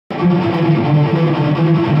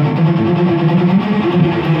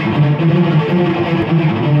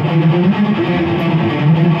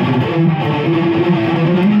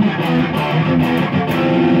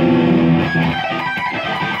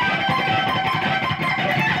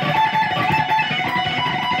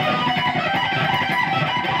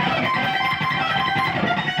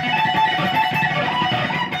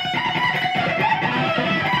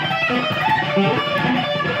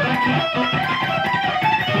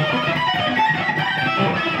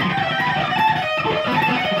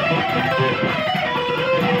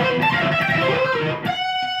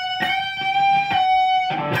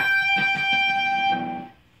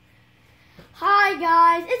Hi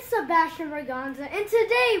guys, it's Sebastian Braganza, and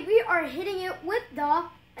today we are hitting it with the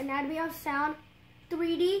Anatomy of Sound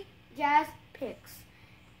 3D Jazz Picks.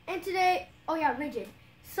 And today, Rigid.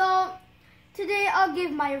 So today I'll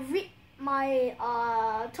give my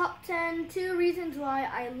top 10 2 reasons why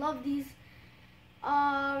I love these.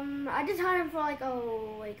 I just had them for like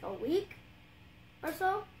a week or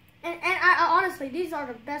so, and I honestly, these are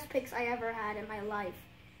the best picks I ever had in my life.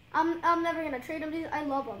 I'm never gonna trade them. These, I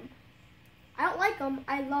love them. I don't like them,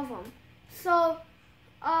 I love them. So,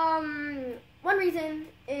 one reason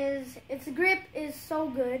is its grip is so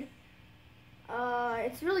good.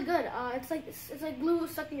 It's really good. It's like glue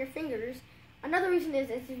stuck in your fingers. Another reason is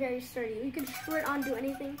it's very sturdy. You can screw it on, do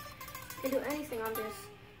anything. You can do anything on this.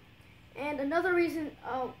 And another reason,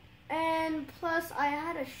 and plus I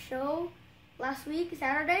had a show last week,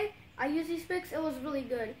 Saturday. I used these picks. It was really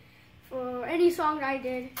good for any song I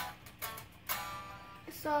did.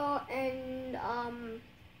 So, and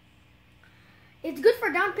it's good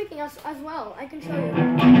for down picking as well. I can show you.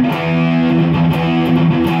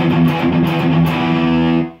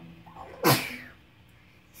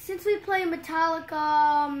 Since we play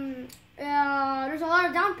Metallica, there's a lot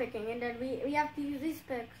of down picking, and then we have to use these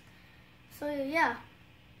picks. So yeah.